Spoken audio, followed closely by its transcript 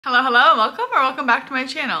Hello, welcome back to my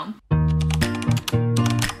channel.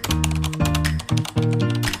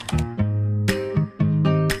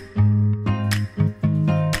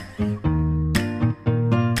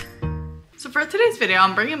 So for today's video,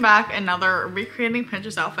 I'm bringing back another recreating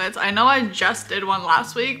Pinterest outfits. I know I just did one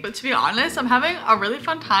last week, but to be honest, I'm having a really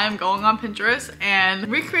fun time going on Pinterest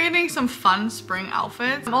and recreating some fun spring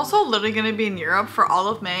outfits. I'm also literally going to be in Europe for all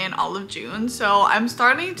of May and all of June, so I'm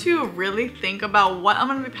starting to really think about what I'm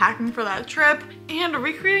going to be packing for that trip, and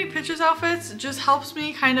recreating Pinterest outfits just helps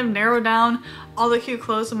me kind of narrow down all the cute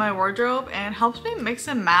clothes in my wardrobe and helps me mix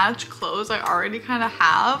and match clothes I already kind of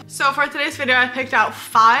have. So for today's video, I picked out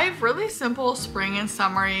 5 really simple spring and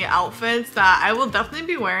summery outfits that I will definitely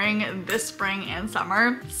be wearing this spring and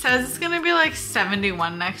summer. It says it's gonna be like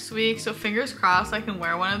 71 next week, so fingers crossed I can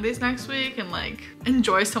wear one of these next week and like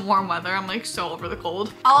enjoy some warm weather. I'm like so over the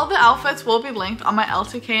cold. All of the outfits will be linked on my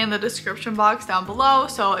LTK in the description box down below,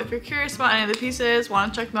 so if you're curious about any of the pieces,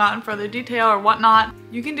 want to check them out in further detail or whatnot,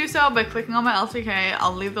 you can do so by clicking on my LTK.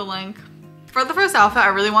 I'll leave the link. For the first outfit, I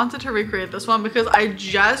really wanted to recreate this one because I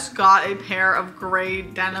just got a pair of gray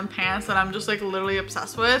denim pants that I'm just like literally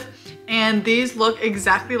obsessed with, and these look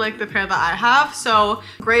exactly like the pair that I have. So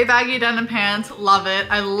gray baggy denim pants, love it.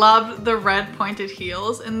 I loved the red pointed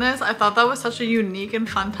heels in this. I thought that was such a unique and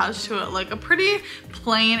fun touch to it, like a pretty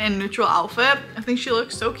plain and neutral outfit. I think she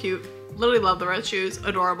looks so cute. Literally love the red shoes,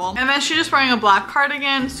 adorable. And then she's just wearing a black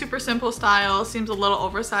cardigan, super simple style, seems a little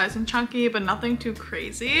oversized and chunky, but nothing too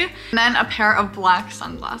crazy. And then a pair of black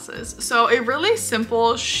sunglasses. So a really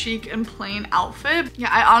simple, chic, and plain outfit. Yeah,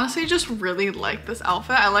 I honestly just really like this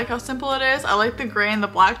outfit. I like how simple it is. I like the gray and the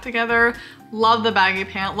black together. Love the baggy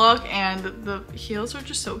pant look, and the heels are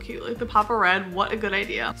just so cute, like the pop of red. What a good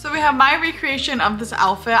idea. So we have my recreation of this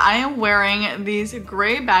outfit. I am wearing these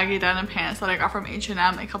gray baggy denim pants that I got from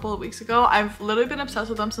H&M a couple of weeks ago. I've literally been obsessed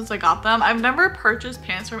with them since I got them. I've never purchased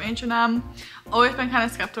pants from H&M. Always been kind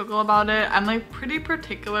of skeptical about it. I'm like pretty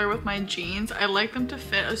particular with my jeans. I like them to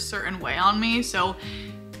fit a certain way on me, so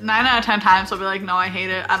 9 out of 10 times I'll be like, no, I hate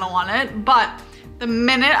it, I don't want it. But the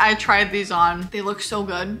minute I tried these on, they look so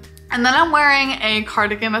good. And then I'm wearing a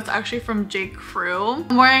cardigan that's actually from J. Crew.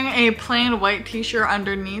 I'm wearing a plain white t-shirt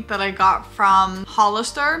underneath that I got from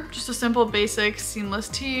Hollister. Just a simple basic seamless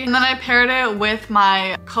tee. And then I paired it with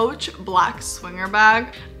my Coach black swinger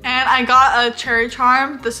bag. And I got a cherry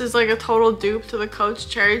charm. This is like a total dupe to the Coach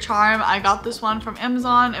cherry charm. I got this one from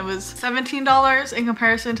Amazon. It was $17 in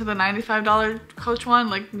comparison to the $95 Coach one.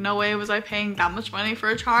 Like no way was I paying that much money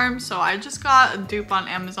for a charm. So I just got a dupe on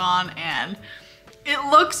Amazon, and it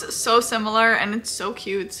looks so similar and it's so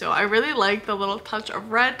cute. So I really like the little touch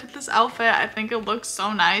of red to this outfit. I think it looks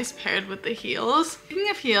so nice paired with the heels. Speaking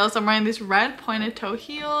of heels, I'm wearing these red pointed toe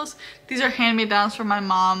heels. These are hand-me-downs from my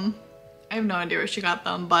mom. I have no idea where she got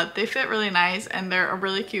them, but they fit really nice and they're a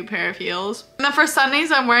really cute pair of heels. And then for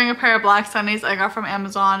sunnies, I'm wearing a pair of black sunnies I got from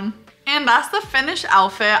Amazon. And that's the finished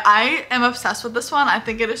outfit. I am obsessed with this one. I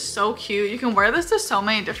think it is so cute. You can wear this to so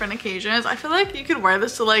many different occasions. I feel like you could wear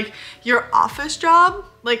this to like your office job.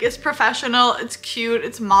 Like it's professional, it's cute,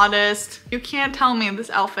 it's modest. You can't tell me this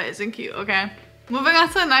outfit isn't cute, okay? Moving on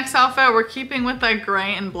to the next outfit, we're keeping with that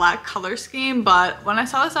gray and black color scheme, but when I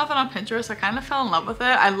saw this outfit on Pinterest, I kind of fell in love with it.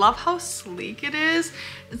 I love how sleek it is.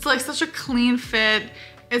 It's like such a clean fit.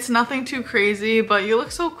 It's nothing too crazy, but you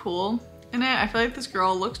look so cool in it. I feel like this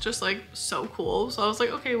girl looks just like so cool, so I was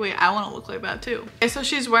like, okay, wait, I want to look like that too. Okay, so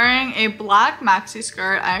she's wearing a black maxi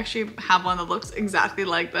skirt. I actually have one that looks exactly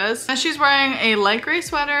like this, and she's wearing a light gray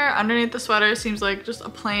sweater. Underneath the sweater seems like just a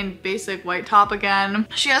plain basic white top again.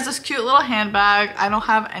 She has this cute little handbag. I don't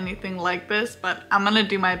have anything like this, but I'm gonna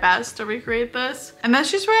do my best to recreate this. And then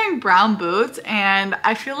she's wearing brown boots, and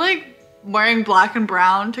I feel like wearing black and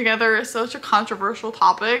brown together is such a controversial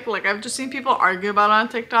topic. Like I've just seen people argue about it on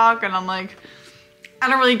TikTok, and I'm like, I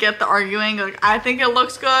don't really get the arguing. Like I think it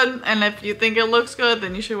looks good, and if you think it looks good,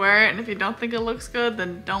 then you should wear it, and if you don't think it looks good,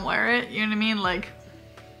 then don't wear it. You know what I mean? Like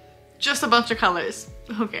just a bunch of colors.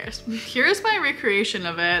 Who cares? Here's my recreation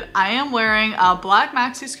of it. I am wearing a black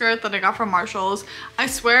maxi skirt that I got from Marshalls. I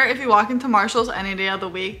swear if you walk into Marshalls any day of the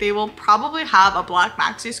week, they will probably have a black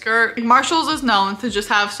maxi skirt. Marshalls is known to just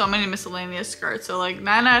have so many miscellaneous skirts. So like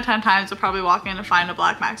 9 out of 10 times you'll probably walk in and find a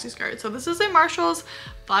black maxi skirt. So this is a Marshalls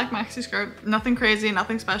black maxi skirt. Nothing crazy,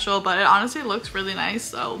 nothing special, but it honestly looks really nice.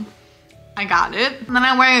 So I got it. And then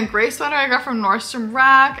I'm wearing a gray sweater I got from Nordstrom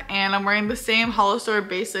Rack, and I'm wearing the same Hollister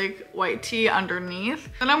basic white tee underneath.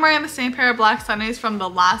 Then I'm wearing the same pair of black sunnies from the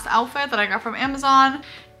last outfit that I got from Amazon,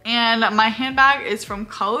 and my handbag is from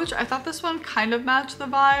Coach. I thought this one kind of matched the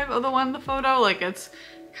vibe of the one in the photo. Like it's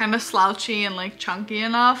kind of slouchy and like chunky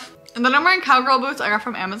enough. And then I'm wearing cowgirl boots I got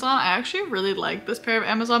from Amazon. I actually really like this pair of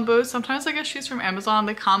Amazon boots. Sometimes I get shoes from Amazon,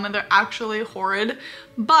 they come and they're actually horrid.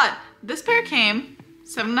 But this pair came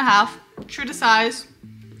 7.5, true to size,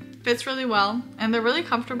 fits really well, and they're really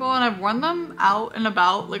comfortable, and I've worn them out and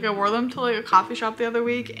about. Like I wore them to like a coffee shop the other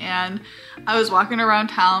week, and I was walking around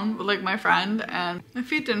town with like my friend, and my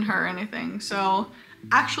feet didn't hurt or anything. So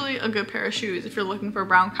actually a good pair of shoes if you're looking for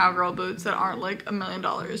brown cowgirl boots that aren't like $1 million.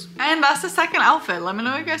 And that's the second outfit. Let me know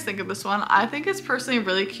what you guys think of this one. I think it's personally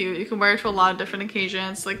really cute. You can wear it to a lot of different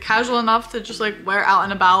occasions, like casual enough to just like wear out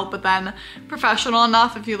and about, but then professional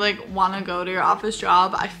enough if you like want to go to your office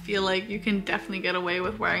job. I feel like you can definitely get away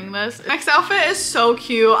with wearing this. Next outfit is so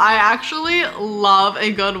cute. I actually love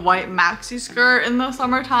a good white maxi skirt in the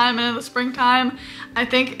summertime and in the springtime. I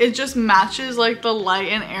think it just matches like the light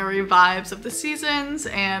and airy vibes of the seasons,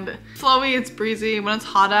 and flowy, it's breezy. When it's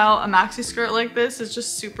hot out, a maxi skirt like this is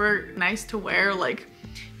just super nice to wear. Like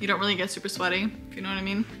you don't really get super sweaty, if you know what I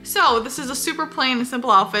mean. So this is a super plain and simple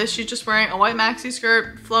outfit. She's just wearing a white maxi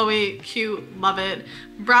skirt, flowy, cute, love it.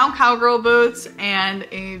 Brown cowgirl boots and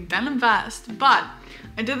a denim vest. But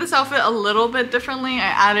I did this outfit a little bit differently. I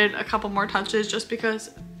added a couple more touches just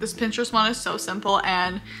because this Pinterest one is so simple,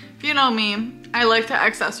 and if you know me, I like to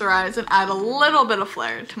accessorize and add a little bit of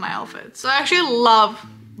flair to my outfits. So I actually love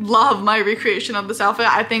my recreation of this outfit.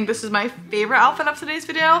 I think this is my favorite outfit of today's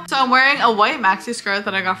video. So I'm wearing a white maxi skirt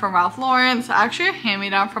that I got from Ralph Lauren. It's actually a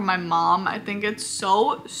hand-me-down from my mom. I think it's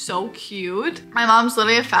so cute. My mom's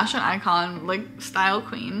literally a fashion icon, like style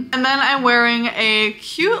queen. And then I'm wearing a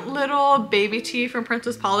cute little baby tee from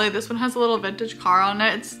Princess Polly. This one has a little vintage car on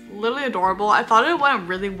it. It's literally adorable. I thought it went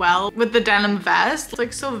really well with the denim vest. It's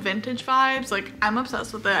like so vintage vibes. Like I'm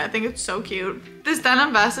obsessed with it. I think it's so cute. This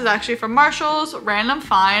denim vest is actually from Marshalls, random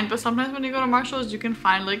find, but sometimes when you go to Marshalls, you can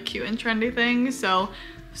find like cute and trendy things. So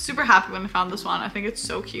super happy when I found this one. I think it's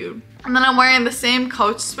so cute. And then I'm wearing the same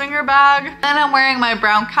Coach Swinger bag. Then I'm wearing my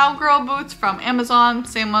brown cowgirl boots from Amazon,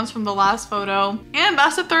 same ones from the last photo. And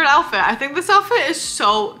that's the third outfit. I think this outfit is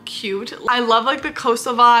so cute. I love like the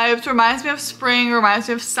coastal vibes. Reminds me of spring, reminds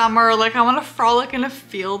me of summer. Like I want to frolic in a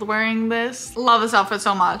field wearing this. Love this outfit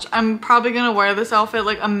so much. I'm probably gonna wear this outfit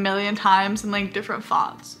like a million times in like different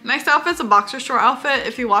fonts. Next outfit's a boxer short outfit.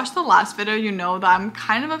 If you watched the last video, you know that I'm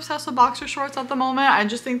kind of obsessed with boxer shorts at the moment. I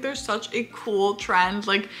just think they're such a cool trend.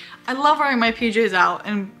 Like I love wearing my PJs out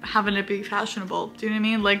and having it be fashionable. Do you know what I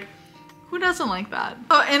mean? Like, who doesn't like that?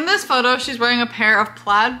 So in this photo, she's wearing a pair of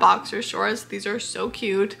plaid boxer shorts. These are so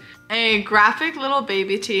cute. A graphic little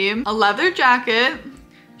baby tee, a leather jacket.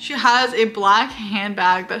 She has a black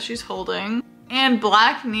handbag that she's holding and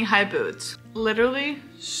black knee-high boots. Literally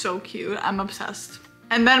so cute. I'm obsessed.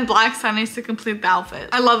 And then black sunnies to complete the outfit.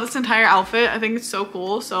 I love this entire outfit. I think it's so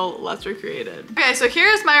cool, so let's recreate it. Okay, so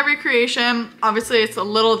here's my recreation. Obviously, it's a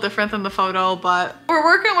little different than the photo, but we're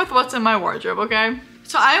working with what's in my wardrobe, okay?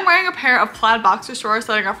 So I am wearing a pair of plaid boxer shorts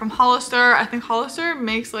that I got from Hollister. I think Hollister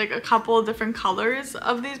makes like a couple of different colors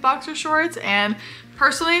of these boxer shorts, and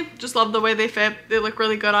personally, just love the way they fit. They look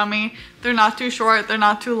really good on me. They're not too short, they're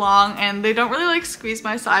not too long, and they don't really like squeeze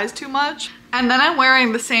my size too much. And then I'm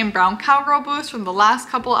wearing the same brown cowgirl boots from the last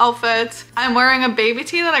couple outfits. I'm wearing a baby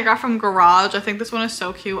tee that I got from Garage. I think this one is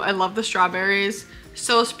so cute. I love the strawberries.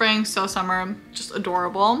 So spring, so summer, just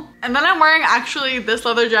adorable. And then I'm wearing actually this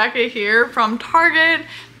leather jacket here from Target.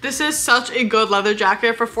 This is such a good leather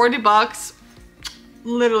jacket for 40 bucks.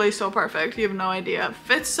 Literally so perfect, you have no idea.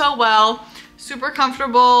 Fits so well, super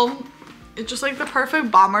comfortable. It's just like the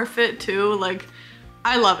perfect bomber fit too. Like,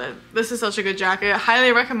 I love it. This is such a good jacket.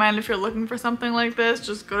 Highly recommend if you're looking for something like this,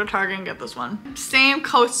 just go to Target and get this one. Same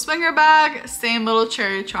Coach Swinger bag, same little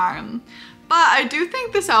cherry charm. But I do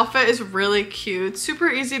think this outfit is really cute. Super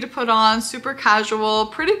easy to put on, super casual,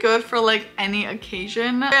 pretty good for like any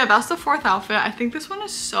occasion. Yeah, that's the fourth outfit. I think this one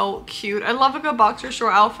is so cute. I love a good boxer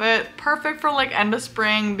short outfit. Perfect for like end of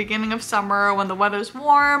spring, beginning of summer when the weather's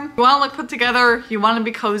warm. You wanna look put together, you wanna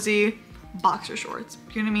be cozy. Boxer shorts,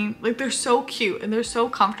 you know what I mean? Like they're so cute and they're so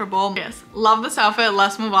comfortable. Yes, love this outfit.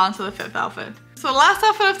 Let's move on to the fifth outfit. So the last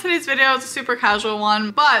outfit of today's video is a super casual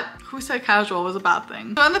one, but who said casual was a bad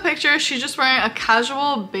thing? So in the picture, she's just wearing a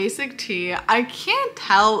casual basic tee. I can't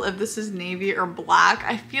tell if this is navy or black.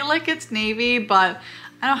 I feel like it's navy, but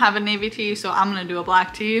I don't have a navy tee, so I'm gonna do a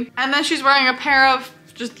black tee. And then she's wearing a pair of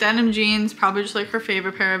just denim jeans, probably just like her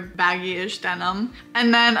favorite pair of baggy-ish denim.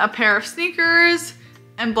 And then a pair of sneakers,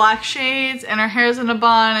 and black shades, and her hair's in a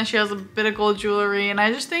bun, and she has a bit of gold jewelry, and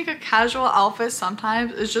I just think a casual outfit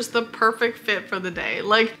sometimes is just the perfect fit for the day.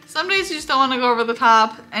 Like, some days you just don't want to go over the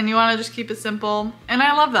top and you want to just keep it simple, and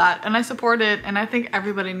I love that and I support it, and I think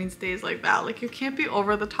everybody needs days like that. Like, you can't be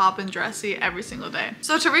over the top and dressy every single day.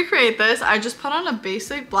 So to recreate this, I just put on a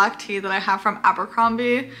basic black tee that I have from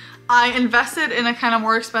Abercrombie. I invested in a kind of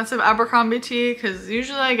more expensive Abercrombie tee because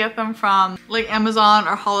usually I get them from like Amazon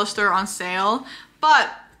or Hollister on sale.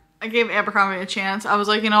 But I gave Abercrombie a chance. I was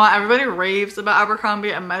like, you know what, everybody raves about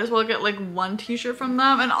Abercrombie. I might as well get like one t-shirt from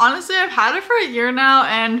them. And honestly, I've had it for a year now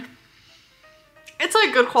and it's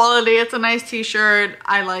like good quality. It's a nice t-shirt.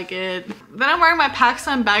 I like it. Then I'm wearing my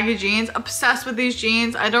PacSun baggy jeans. Obsessed with these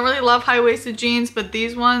jeans. I don't really love high-waisted jeans, but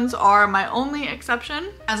these ones are my only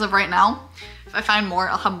exception as of right now. If I find more,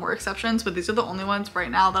 I'll have more exceptions, but these are the only ones right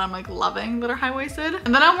now that I'm like loving that are high-waisted.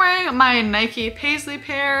 And then I'm wearing my Nike Paisley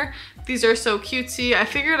pair. These are so cutesy. I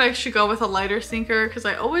figured I should go with a lighter sneaker because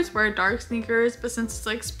I always wear dark sneakers, but since it's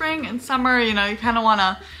like spring and summer, you know, you kind of want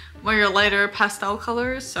to wear your lighter pastel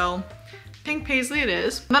colors, so pink Paisley it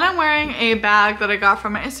is. And then I'm wearing a bag that I got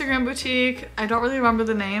from my Instagram boutique. I don't really remember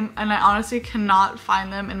the name, and I honestly cannot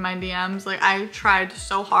find them in my DMs. Like, I tried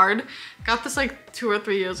so hard. Got this like 2 or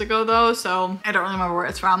 3 years ago though, so I don't really remember where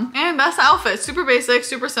it's from. And that's the outfit. Super basic,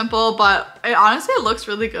 super simple, but it honestly looks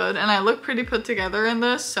really good, and I look pretty put together in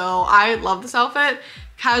this, so I love this outfit.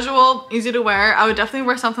 Casual, easy to wear. I would definitely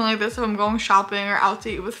wear something like this if I'm going shopping or out to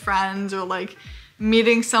eat with friends or like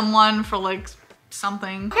meeting someone for like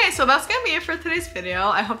something. Okay, so that's gonna be it for today's video.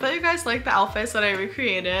 I hope that you guys like the outfits that I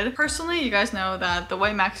recreated. Personally, you guys know that the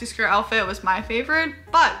white maxi skirt outfit was my favorite,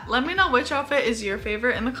 but let me know which outfit is your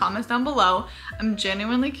favorite in the comments down below. I'm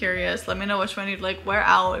genuinely curious. Let me know which one you'd like wear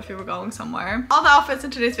out if you were going somewhere. All the outfits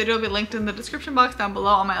in today's video will be linked in the description box down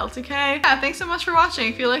below on my LTK. Yeah, thanks so much for watching.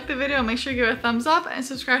 If you liked the video, make sure you give it a thumbs up and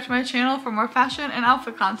subscribe to my channel for more fashion and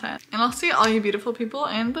outfit content. And I'll see all you beautiful people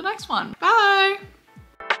in the next one. Bye!